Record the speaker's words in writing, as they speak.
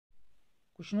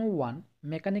Question number 1.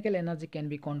 Mechanical energy can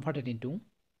be converted into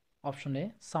option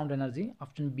A sound energy,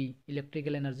 option B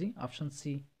electrical energy, option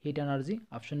C heat energy,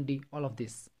 option D all of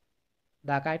this.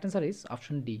 The correct answer is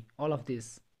option D all of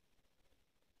this.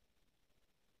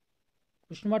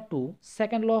 Question number 2.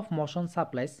 Second law of motion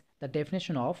supplies the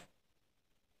definition of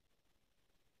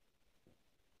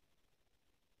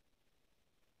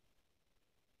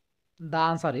the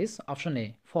answer is option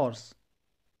A force.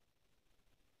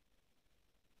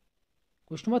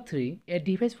 Question number 3. A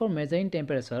device for measuring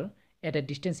temperature at a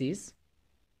distance is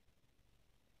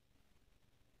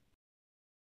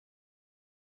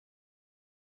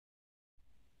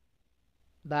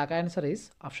the correct answer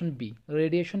is option B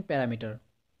radiation parameter.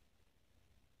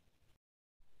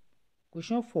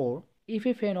 Question number 4. If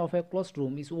a fan of a closed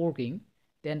room is working,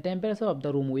 then temperature of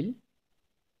the room will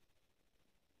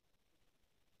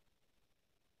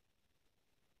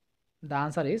the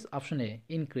answer is option A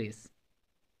increase.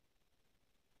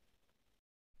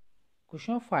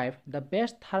 Question number 5. The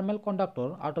best thermal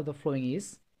conductor out of the following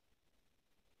is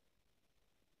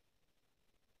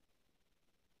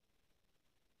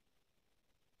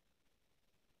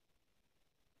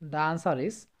the answer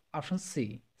is option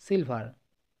C silver.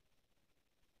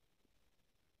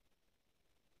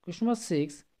 Question number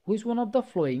 6. Which one of the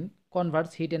following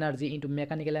converts heat energy into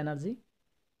mechanical energy?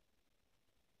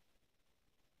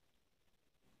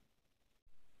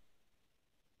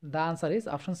 The answer is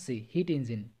option C heat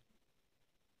engine.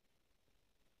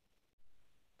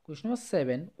 Question number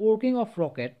 7. Working of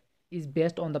rocket is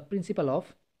based on the principle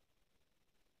of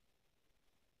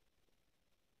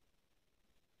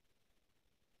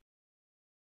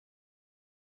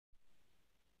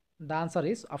the answer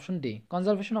is option D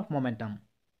conservation of momentum.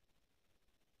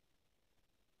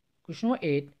 Question number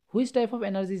 8. Which type of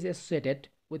energy is associated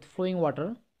with flowing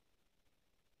water?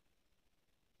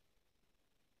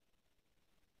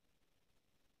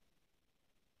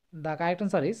 The correct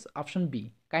answer is option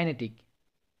B kinetic.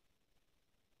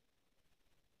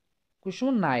 Question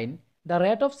number 9. The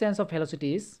rate of change of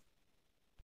velocity is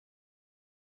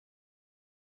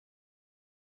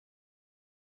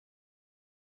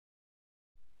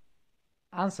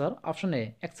answer option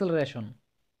A acceleration.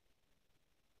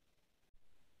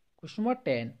 Question number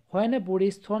 10. When a body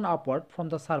is thrown upward from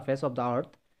the surface of the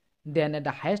earth, then at the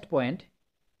highest point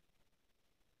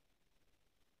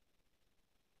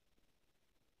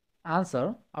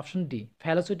answer option D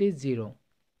velocity is 0.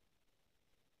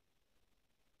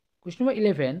 Question number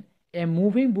 11. A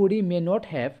moving body may not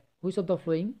have which of the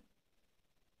following?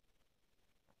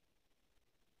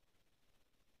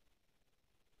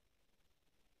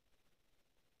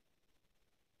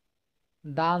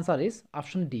 The answer is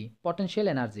option D potential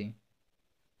energy.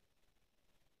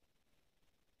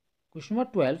 Question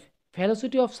number 12.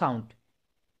 Velocity of sound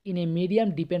in a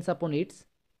medium depends upon its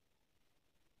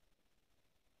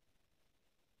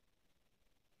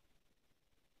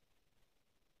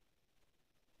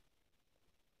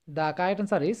the correct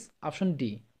answer is option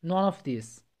D none of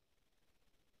these.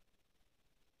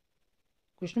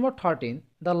 Question number 13.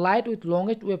 The light with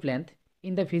longest wavelength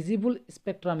in the visible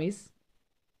spectrum is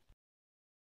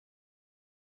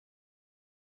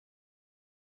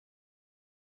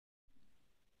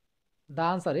the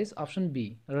answer is option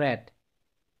B red.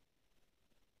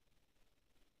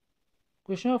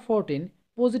 Question number 14.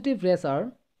 Positive rays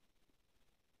are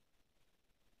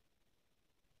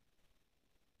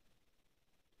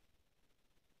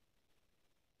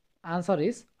answer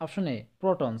is option A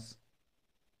protons.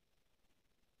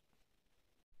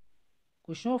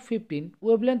 Question number 15.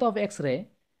 Wavelength of X-ray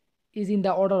is in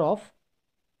the order of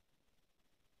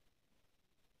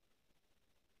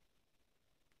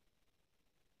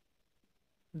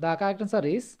the correct answer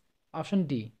is option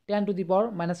D 10 to the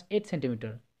power minus 8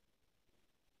 centimeter.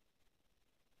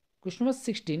 Question number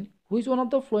 16. Which one of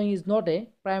the following is not a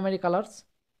primary colors?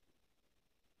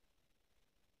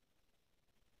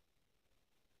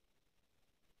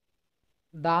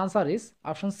 The answer is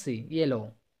option C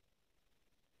yellow.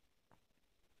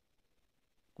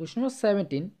 Question number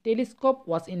 17. Telescope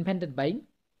was invented by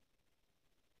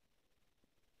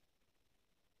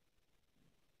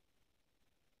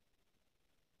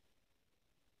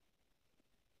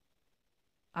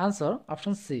answer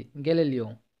option C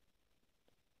Galileo.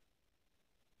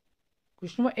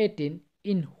 Question number 18.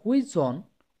 In which zone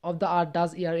of the earth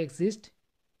does air exist?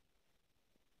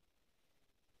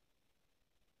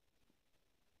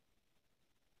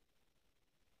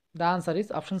 The answer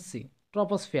is option C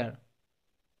troposphere.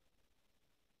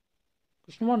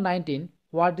 Question number 19.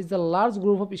 What is the large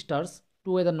group of stars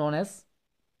together known as?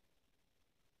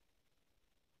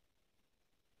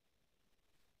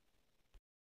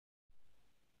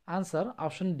 Answer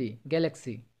option D,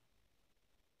 galaxy.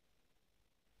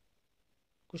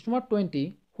 Question number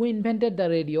 20. Who invented the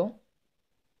radio?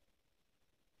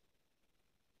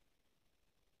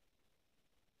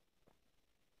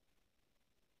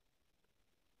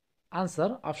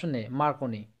 Answer option A,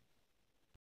 Marconi.